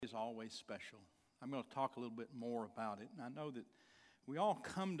is always special. I'm going to talk a little bit more about it. And I know that we all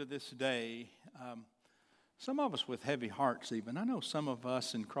come to this day, some of us with heavy hearts even. I know some of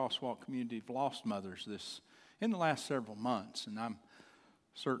us in Crosswalk community have lost mothers in the last several months, and I'm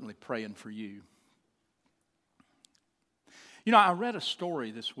certainly praying for you. You know, I read a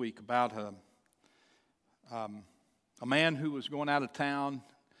story this week about a man who was going out of town,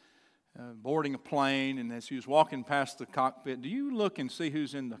 boarding a plane, and as he was walking past the cockpit, do you look and see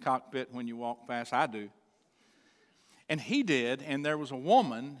who's in the cockpit when you walk past? I do. And he did, and there was a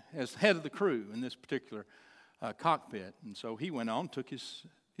woman as head of the crew in this particular cockpit. And so he went on, took his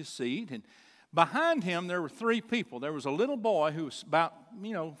seat, and behind him there were three people. There was a little boy who was about,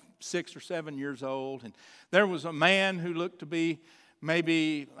 6 or 7 years old, and there was a man who looked to be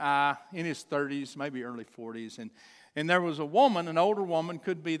maybe in his 30s, maybe early 40s, and there was a woman, an older woman,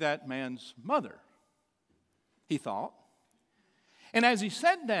 could be that man's mother, he thought. And as he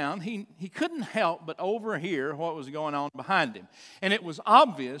sat down, he couldn't help but overhear what was going on behind him. And it was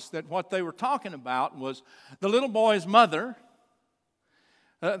obvious that what they were talking about was the little boy's mother,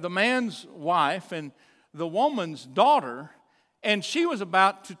 the man's wife, and the woman's daughter, and she was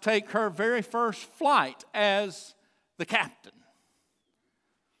about to take her very first flight as the captain.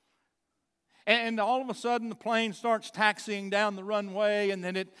 And all of a sudden, the plane starts taxiing down the runway, and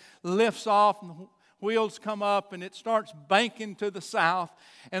then it lifts off, and the wheels come up, and it starts banking to the south.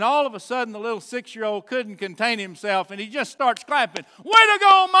 And all of a sudden, the little 6-year-old couldn't contain himself, and he just starts clapping, "Way to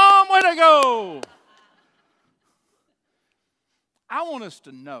go, Mom, way to go!" I want us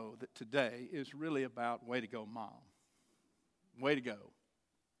to know that today is really about way to go, Mom. Way to go.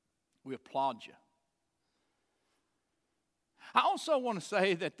 We applaud you. I also want to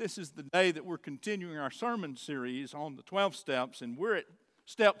say that this is the day that we're continuing our sermon series on the 12 steps, and we're at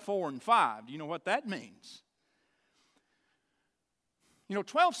step 4 and 5. Do you know what that means?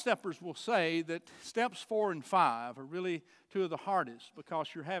 12-steppers will say that steps 4 and 5 are really two of the hardest because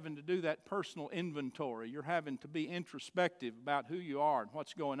you're having to do that personal inventory. You're having to be introspective about who you are and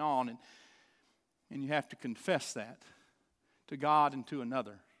what's going on, and you have to confess that to God and to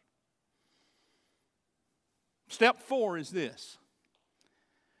another. Step 4 is this: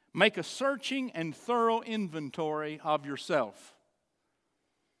 make a searching and thorough inventory of yourself.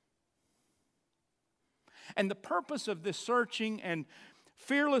 And the purpose of this searching and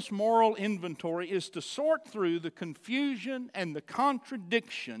fearless moral inventory is to sort through the confusion and the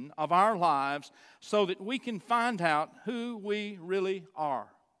contradiction of our lives so that we can find out who we really are.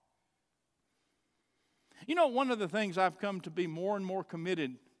 One of the things I've come to be more and more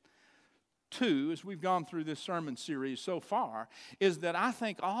committed to as we've gone through this sermon series so far is that I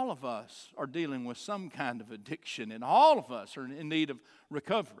think all of us are dealing with some kind of addiction, and all of us are in need of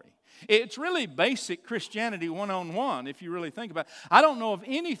recovery. It's really basic Christianity 101 if you really think about it. I don't know of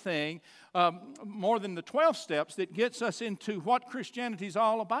anything more than the 12 steps that gets us into what Christianity is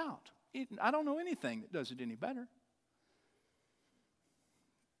all about. I don't know anything that does it any better.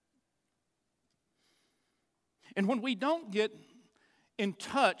 And when we don't get in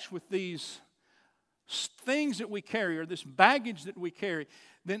touch with these things that we carry, or this baggage that we carry,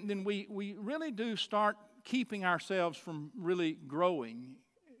 then we really do start keeping ourselves from really growing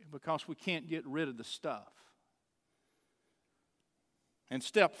because we can't get rid of the stuff. And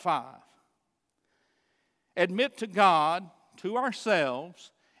step 5, admit to God, to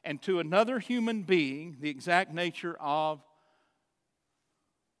ourselves, and to another human being the exact nature of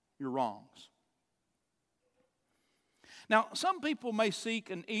your wrongs. Now, some people may seek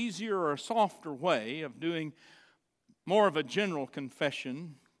an easier or a softer way of doing more of a general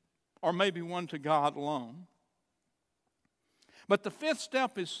confession, or maybe one to God alone. But the 5th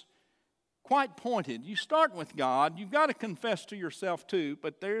step is quite pointed. You start with God. You've got to confess to yourself too,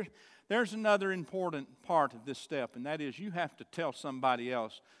 but there's another important part of this step, and that is you have to tell somebody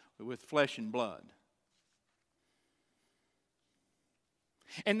else with flesh and blood.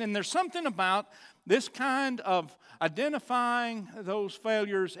 And then there's something about this kind of identifying those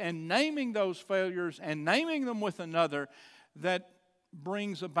failures and naming those failures and naming them with another that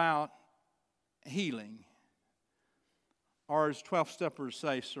brings about healing. Or as 12-steppers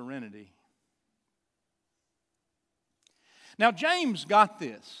say, serenity. Now, James got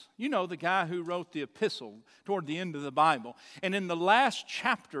this. The guy who wrote the epistle toward the end of the Bible. And in the last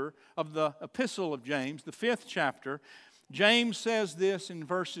chapter of the epistle of James, the 5th chapter, James says this in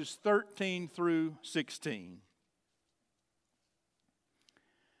verses 13 through 16.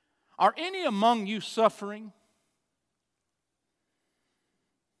 Are any among you suffering?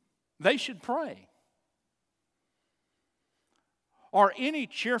 They should pray. Are any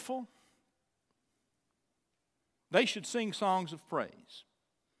cheerful? They should sing songs of praise.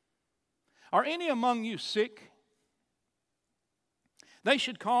 Are any among you sick? They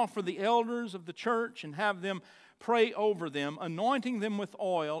should call for the elders of the church and have them pray over them, anointing them with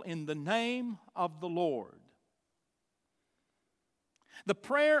oil in the name of the Lord. The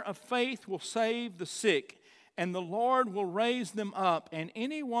prayer of faith will save the sick, and the Lord will raise them up, and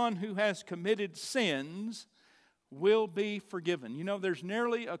anyone who has committed sins will be forgiven. You know, there's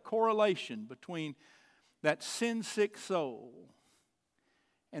nearly a correlation between that sin-sick soul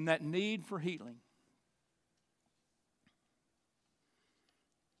and that need for healing.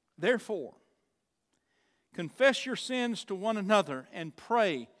 Therefore, confess your sins to one another and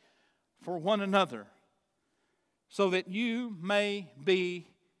pray for one another so that you may be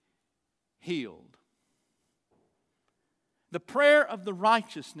healed. The prayer of the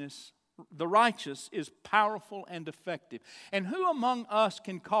righteous is powerful and effective. And who among us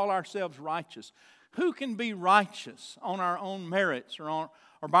can call ourselves righteous? Who can be righteous on our own merits or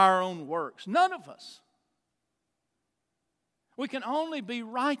by our own works? None of us. We can only be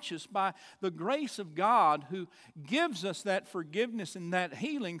righteous by the grace of God who gives us that forgiveness and that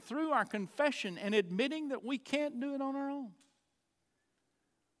healing through our confession and admitting that we can't do it on our own.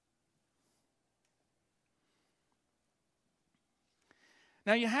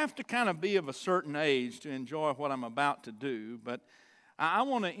 Now, you have to kind of be of a certain age to enjoy what I'm about to do, but I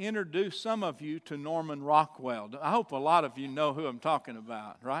want to introduce some of you to Norman Rockwell. I hope a lot of you know who I'm talking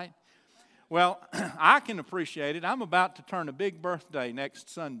about, right? Well, I can appreciate it. I'm about to turn a big birthday next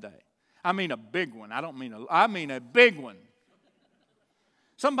Sunday. I mean a big one. I mean a big one.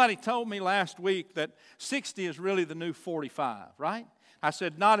 Somebody told me last week that 60 is really the new 45, right? I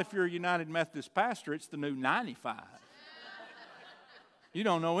said, not if you're a United Methodist pastor, it's the new 95. You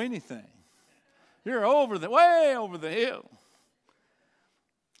don't know anything. You're way over the hill.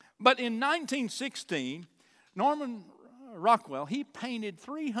 But in 1916, Norman Rockwell, he painted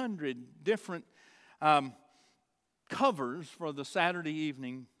 300 different covers for the Saturday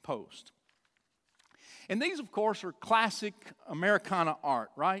Evening Post. And these, of course, are classic Americana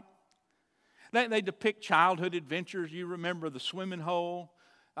art, right? They depict childhood adventures. You remember the swimming hole?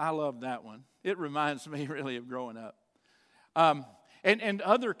 I love that one. It reminds me really of growing up. And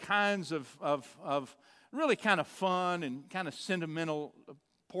other kinds of really kind of fun and kind of sentimental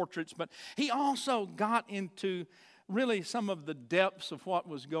portraits. But he also got into really some of the depths of what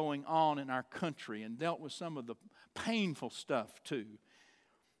was going on in our country and dealt with some of the painful stuff too.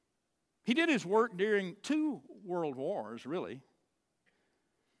 He did his work during 2 world wars, really.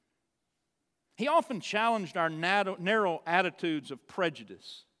 He often challenged our narrow attitudes of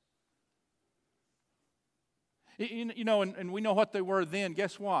prejudice. You know, and we know what they were then.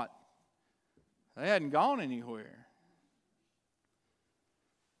 Guess what? They hadn't gone anywhere.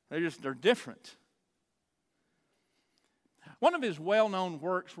 They're different. One of his well-known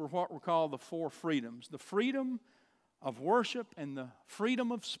works were what were called the 4 freedoms. The freedom of worship and the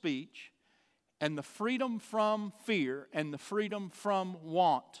freedom of speech and the freedom from fear and the freedom from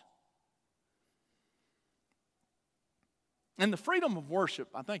want. And the freedom of worship,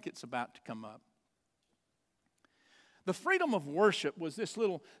 I think it's about to come up. The freedom of worship was this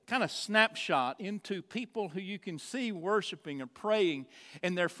little kind of snapshot into people who you can see worshiping and praying,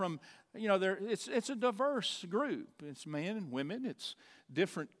 and they're from, it's a diverse group. It's men and women. It's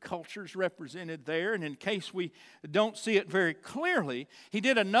different cultures represented there. And in case we don't see it very clearly, he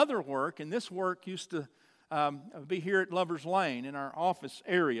did another work, and this work used to be here at Lover's Lane in our office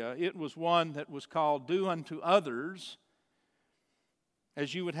area. It was one that was called "Do Unto Others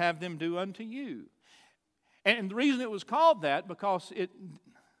as You Would Have Them Do Unto You." And the reason it was called that, because it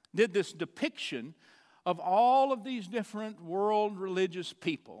did this depiction of all of these different world religious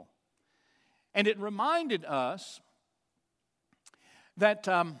people. And it reminded us that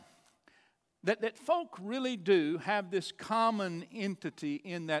folk really do have this common entity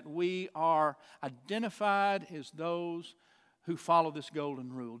in that we are identified as those who follow this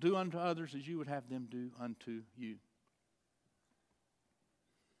golden rule. Do unto others as you would have them do unto you.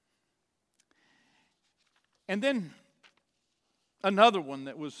 And then another one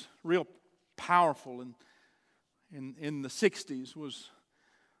that was real powerful in the 60s was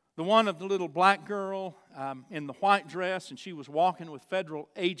the one of the little black girl in the white dress, and she was walking with federal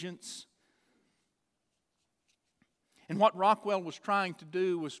agents. And what Rockwell was trying to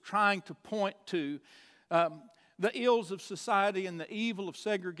do was trying to point to the ills of society and the evil of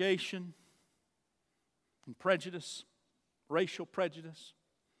segregation and prejudice, racial prejudice.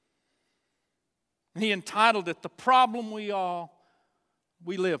 He entitled it, "The Problem We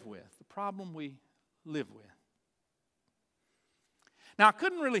Live With." The problem we live with. Now, I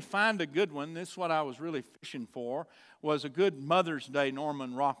couldn't really find a good one. This is what I was really fishing for, was a good Mother's Day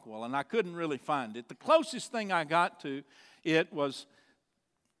Norman Rockwell, and I couldn't really find it. The closest thing I got to it was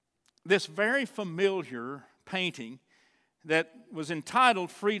this very familiar painting that was entitled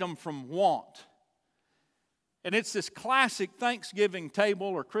Freedom from Want. And it's this classic Thanksgiving table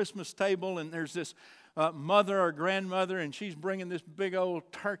or Christmas table, and there's this mother or grandmother, and she's bringing this big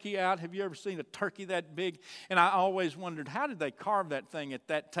old turkey out. Have you ever seen a turkey that big? And I always wondered, how did they carve that thing at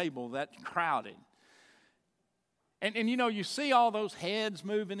that table that crowded? And you know, you see all those heads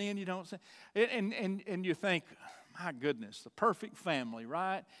moving in, you don't see, and you think, my goodness, the perfect family,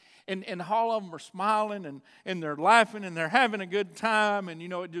 right? And all of them are smiling and they're laughing and they're having a good time, and you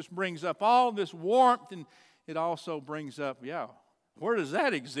know, it just brings up all this warmth, and it also brings up, yeah, where does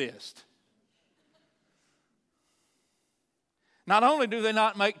that exist? Not only do they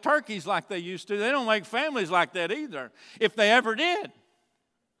not make turkeys like they used to, they don't make families like that either, if they ever did.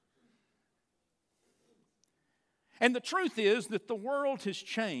 And the truth is that the world has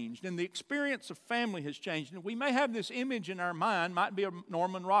changed and the experience of family has changed. And we may have this image in our mind, might be a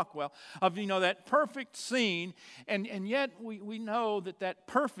Norman Rockwell, of, you know, that perfect scene, and yet we know that that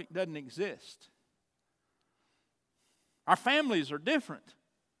perfect doesn't exist. Our families are different.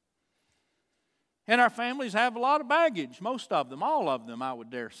 And our families have a lot of baggage, most of them, all of them, I would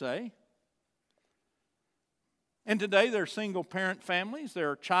dare say. And today there are single-parent families, there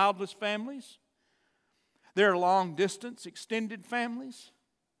are childless families, there are long-distance extended families,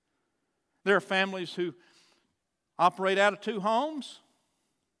 there are families who operate out of 2 homes,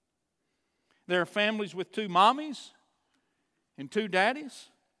 there are families with 2 mommies and 2 daddies.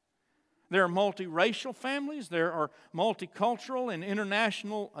 There are multiracial families. There are multicultural and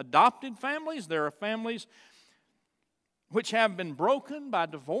international adopted families. There are families which have been broken by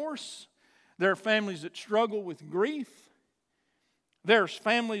divorce. There are families that struggle with grief. There's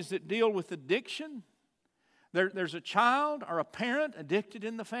families that deal with addiction. There's a child or a parent addicted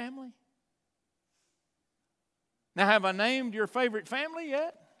in the family. Now, have I named your favorite family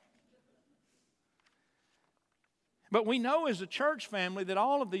yet? But we know as a church family that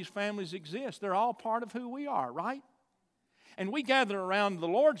all of these families exist. They're all part of who we are, right? And we gather around the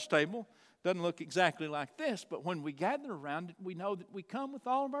Lord's table. Doesn't look exactly like this, but when we gather around it, we know that we come with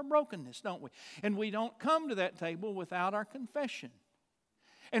all of our brokenness, don't we? And we don't come to that table without our confession.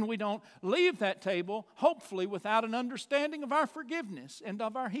 And we don't leave that table, hopefully, without an understanding of our forgiveness and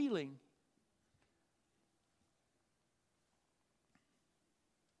of our healing.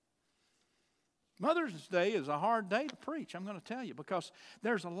 Mother's Day is a hard day to preach, I'm going to tell you, because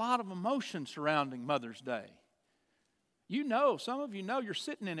there's a lot of emotion surrounding Mother's Day. You know, some of you know, you're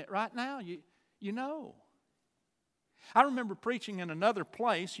sitting in it right now. You know. I remember preaching in another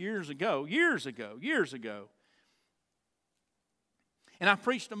place years ago. And I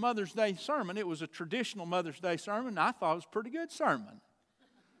preached a Mother's Day sermon. It was a traditional Mother's Day sermon. I thought it was a pretty good sermon.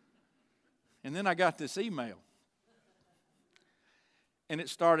 And then I got this email. And it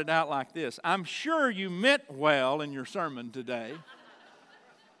started out like this: I'm sure you meant well in your sermon today.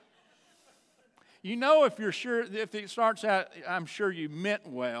 You know, if you're sure, if it starts out, I'm sure you meant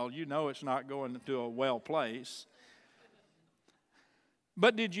well, you know it's not going to a well place.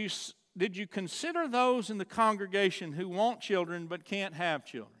 But did you consider those in the congregation who want children but can't have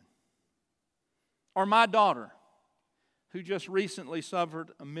children? Or my daughter, who just recently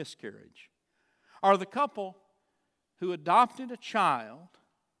suffered a miscarriage? Or the couple who adopted a child,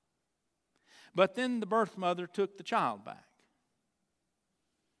 but then the birth mother took the child back?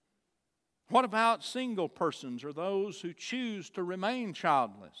 What about single persons or those who choose to remain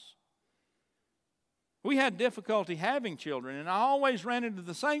childless? We had difficulty having children, and I always ran into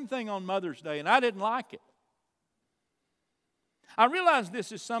the same thing on Mother's Day, and I didn't like it. I realize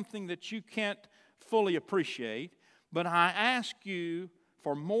this is something that you can't fully appreciate, but I ask you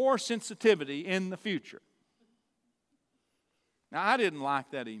for more sensitivity in the future. Now, I didn't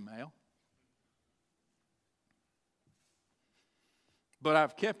like that email, but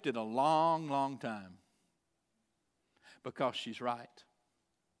I've kept it a long, long time because she's right.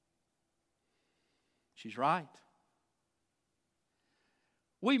 She's right.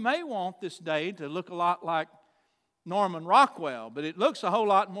 We may want this day to look a lot like Norman Rockwell, but it looks a whole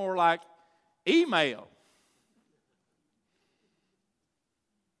lot more like email.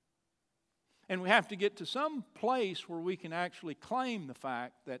 And we have to get to some place where we can actually claim the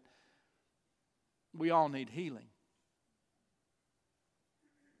fact that we all need healing.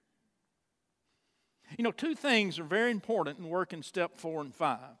 You know, 2 things are very important in working step 4 and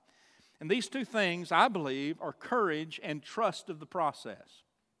 5. And these 2 things, I believe, are courage and trust of the process.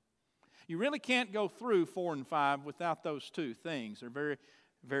 You really can't go through 4 and 5 without those two things. They're very,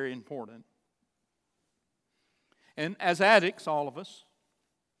 very important. And as addicts, all of us,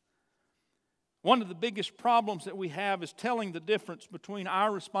 one of the biggest problems that we have is telling the difference between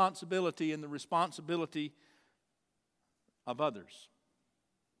our responsibility and the responsibility of others.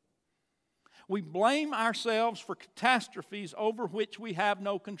 We blame ourselves for catastrophes over which we have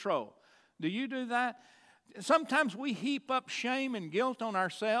no control. Do you do that? Sometimes we heap up shame and guilt on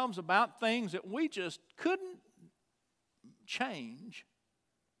ourselves about things that we just couldn't change.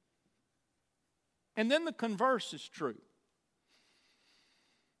 And then the converse is true.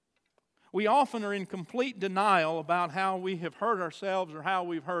 We often are in complete denial about how we have hurt ourselves or how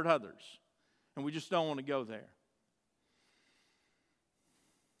we've hurt others. And we just don't want to go there.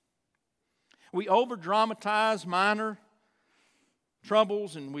 We over-dramatize minor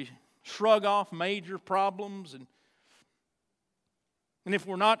troubles and we shrug off major problems. And if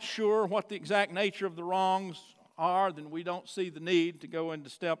we're not sure what the exact nature of the wrongs are, then we don't see the need to go into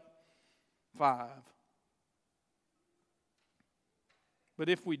step 5. But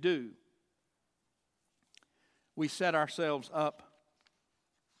if we do, we set ourselves up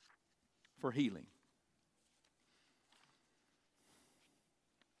for healing.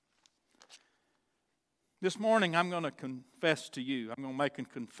 This morning, I'm going to confess to you. I'm going to make a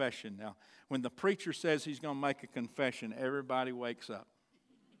confession. Now, when the preacher says he's going to make a confession, everybody wakes up.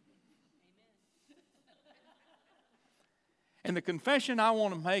 And the confession I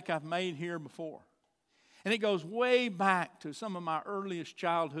want to make, I've made here before. And it goes way back to some of my earliest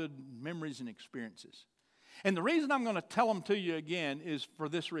childhood memories and experiences. And the reason I'm going to tell them to you again is for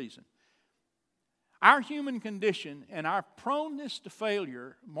this reason. Our human condition and our proneness to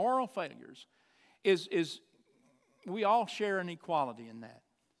failure, moral failures, is we all share an equality in that.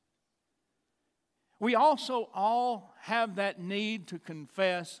 We also all have that need to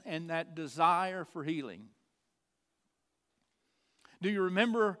confess and that desire for healing. Do you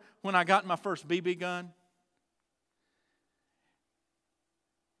remember when I got my first BB gun?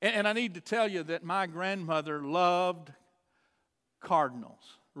 And I need to tell you that my grandmother loved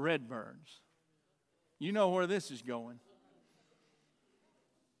cardinals, redbirds. You know where this is going.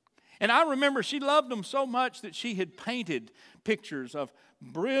 And I remember she loved them so much that she had painted pictures of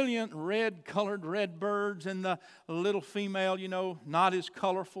brilliant red-colored redbirds and the little female, not as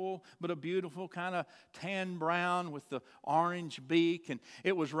colorful, but a beautiful kind of tan brown with the orange beak. And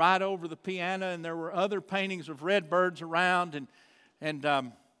it was right over the piano, and there were other paintings of redbirds around. And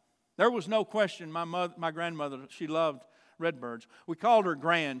there was no question my grandmother, she loved redbirds. We called her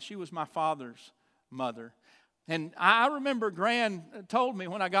Gran. She was my father's mother. And I remember Gran told me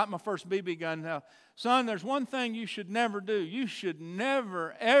when I got my first BB gun, son, there's one thing you should never do. You should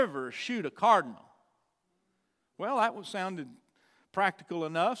never, ever shoot a cardinal. Well, that sounded practical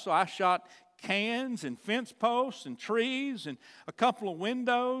enough, so I shot cans and fence posts and trees and a couple of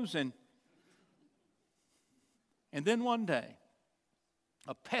windows. And then one day,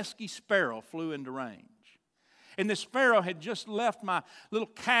 a pesky sparrow flew into range. And this sparrow had just left my little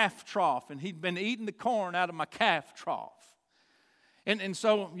calf trough, and he'd been eating the corn out of my calf trough. And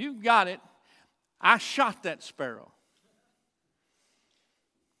so you got it. I shot that sparrow.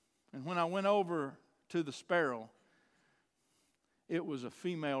 And when I went over to the sparrow, it was a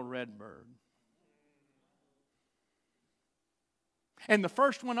female redbird. And the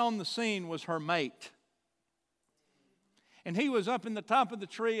first one on the scene was her mate. And he was up in the top of the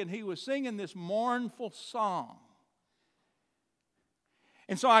tree, and he was singing this mournful song.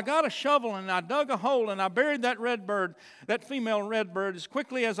 And so I got a shovel, and I dug a hole, and I buried that redbird, that female redbird, as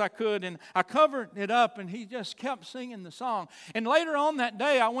quickly as I could. And I covered it up, and he just kept singing the song. And later on that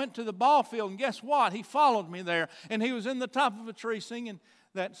day, I went to the ball field, and guess what? He followed me there, and he was in the top of a tree singing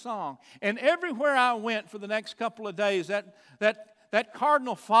that song. And everywhere I went for the next couple of days, that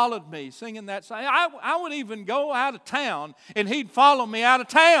cardinal followed me singing that song. I would even go out of town, and he'd follow me out of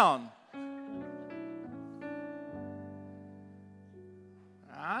town.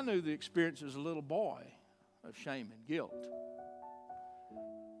 I knew the experience as a little boy of shame and guilt.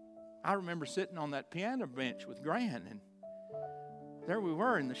 I remember sitting on that piano bench with Gran, and there we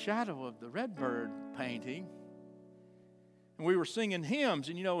were in the shadow of the redbird painting. And we were singing hymns,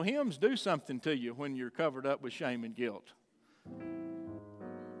 and hymns do something to you when you're covered up with shame and guilt.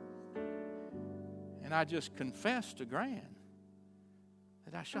 And I just confessed to Gran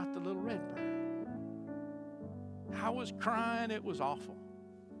that I shot the little redbird. I was crying. It was awful.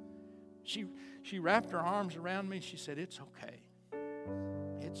 She wrapped her arms around me. She said, "It's okay.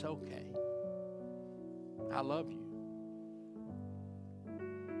 It's okay. I love you."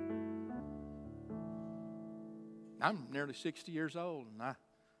 I'm nearly 60 years old, and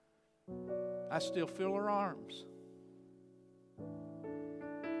I still feel her arms.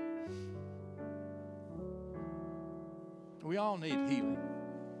 We all need healing.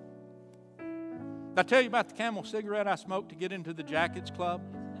 Did I tell you about the Camel cigarette I smoked to get into the Jackets Club?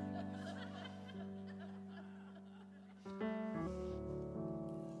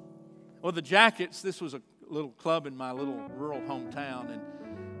 Well, the Jackets, this was a little club in my little rural hometown, and,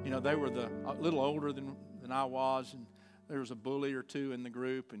 you know, they were a little older than I was, and there was a bully or two in the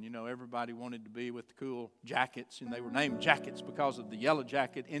group, and, you know, everybody wanted to be with the cool Jackets, and they were named Jackets because of the yellow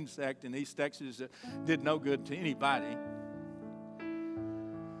jacket insect in East Texas that did no good to anybody.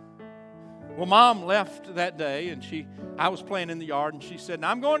 Well, Mom left that day, and I was playing in the yard, and she said, "Now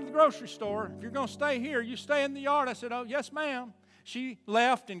I'm going to the grocery store. If you're going to stay here, you stay in the yard." I said, "Oh, yes, ma'am." She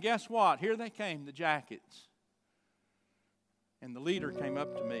left, and guess what? Here they came, the Jackets. And the leader came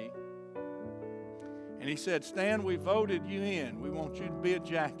up to me, and he said, "Stan, we voted you in. We want you to be a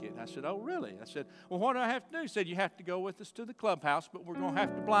Jacket." I said, "Oh, really?" I said, "Well, what do I have to do?" He said, "You have to go with us to the clubhouse, but we're going to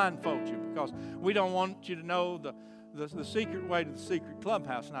have to blindfold you because we don't want you to know the secret way to the secret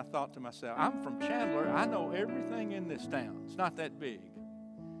clubhouse." And I thought to myself, I'm from Chandler. I know everything in this town. It's not that big.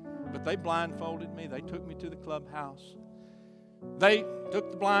 But they blindfolded me. They took me to the clubhouse. They took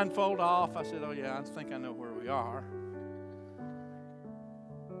the blindfold off. I said, "Oh, yeah, I think I know where we are."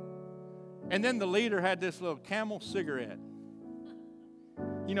 And then the leader had this little Camel cigarette.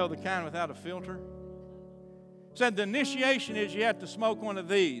 You know, the kind without a filter. Said the initiation is you have to smoke one of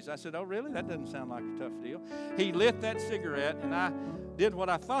these. I said, "Oh, really? That doesn't sound like a tough deal." He lit that cigarette, and I did what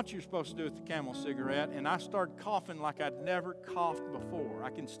I thought you were supposed to do with the Camel cigarette, and I started coughing like I'd never coughed before.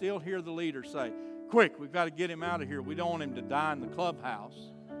 I can still hear the leader say, "Quick, we've got to get him out of here. We don't want him to die in the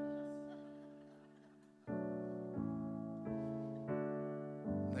clubhouse."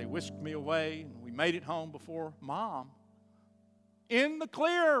 They whisked me away, and we made it home before Mom. In the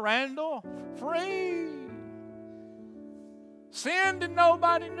clear, Randall. Free. Sinned and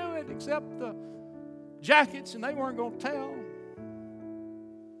nobody knew it except the Jackets, and they weren't going to tell.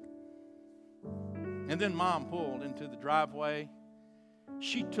 And then Mom pulled into the driveway.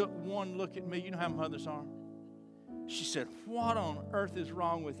 She took one look at me. You know how mothers are? She said, "What on earth is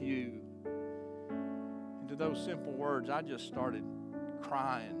wrong with you?" And to those simple words, I just started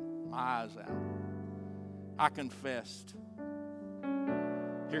crying my eyes out. I confessed.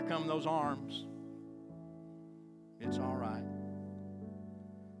 Here come those arms. It's all right.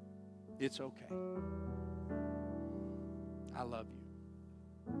 It's okay. I love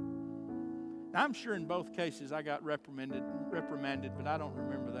you. Now, I'm sure in both cases I got reprimanded, but I don't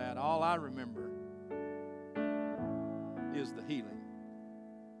remember that. All I remember is the healing.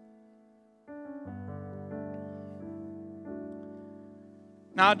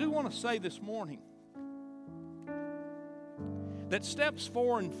 Now, I do want to say this morning that steps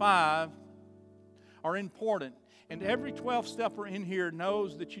 4 and 5 are important. And every 12-stepper in here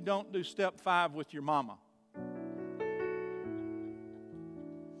knows that you don't do step 5 with your mama.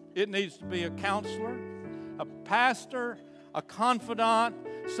 It needs to be a counselor, a pastor, a confidant,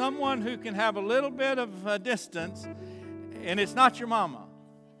 someone who can have a little bit of distance, and it's not your mama.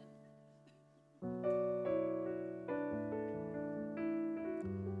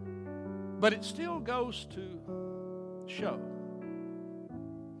 But it still goes to show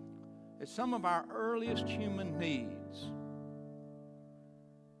that some of our earliest human needs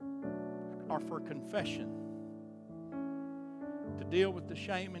are for confession, to deal with the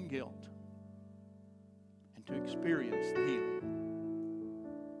shame and guilt, and to experience the healing.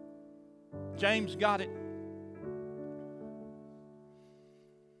 James got it.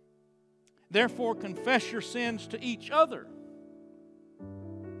 Therefore, confess your sins to each other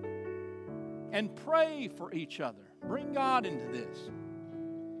and pray for each other. Bring God into this,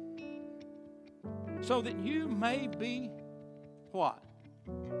 so that you may be what?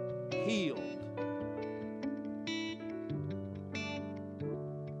 Healed.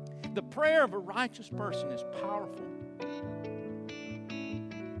 The prayer of a righteous person is powerful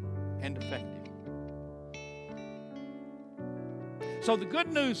and effective. So the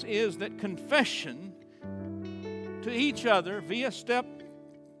good news is that confession to each other via step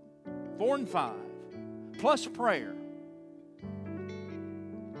 4 and 5 plus prayer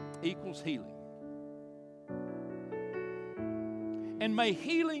equals healing. And may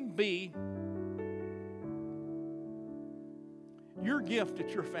healing be your gift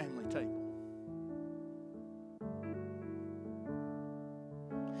at your family table.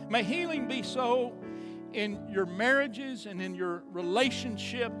 May healing be so in your marriages and in your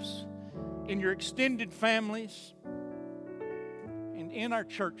relationships, in your extended families, and in our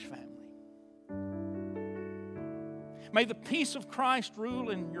church family. May the peace of Christ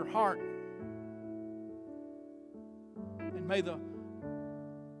rule in your heart may the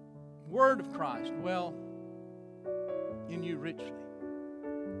word of Christ dwell in you richly.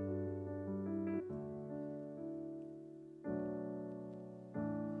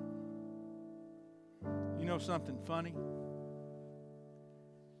 You know something funny?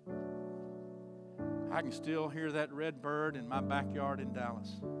 I can still hear that red bird in my backyard in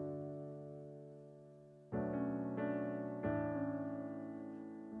Dallas.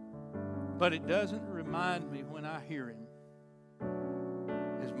 But it doesn't remind me when I hear him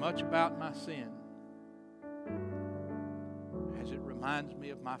as much about my sin as it reminds me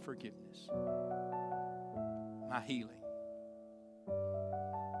of my forgiveness, my healing.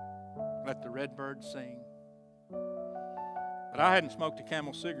 Let the red bird sing. But I hadn't smoked a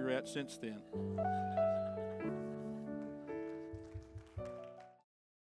Camel cigarette since then.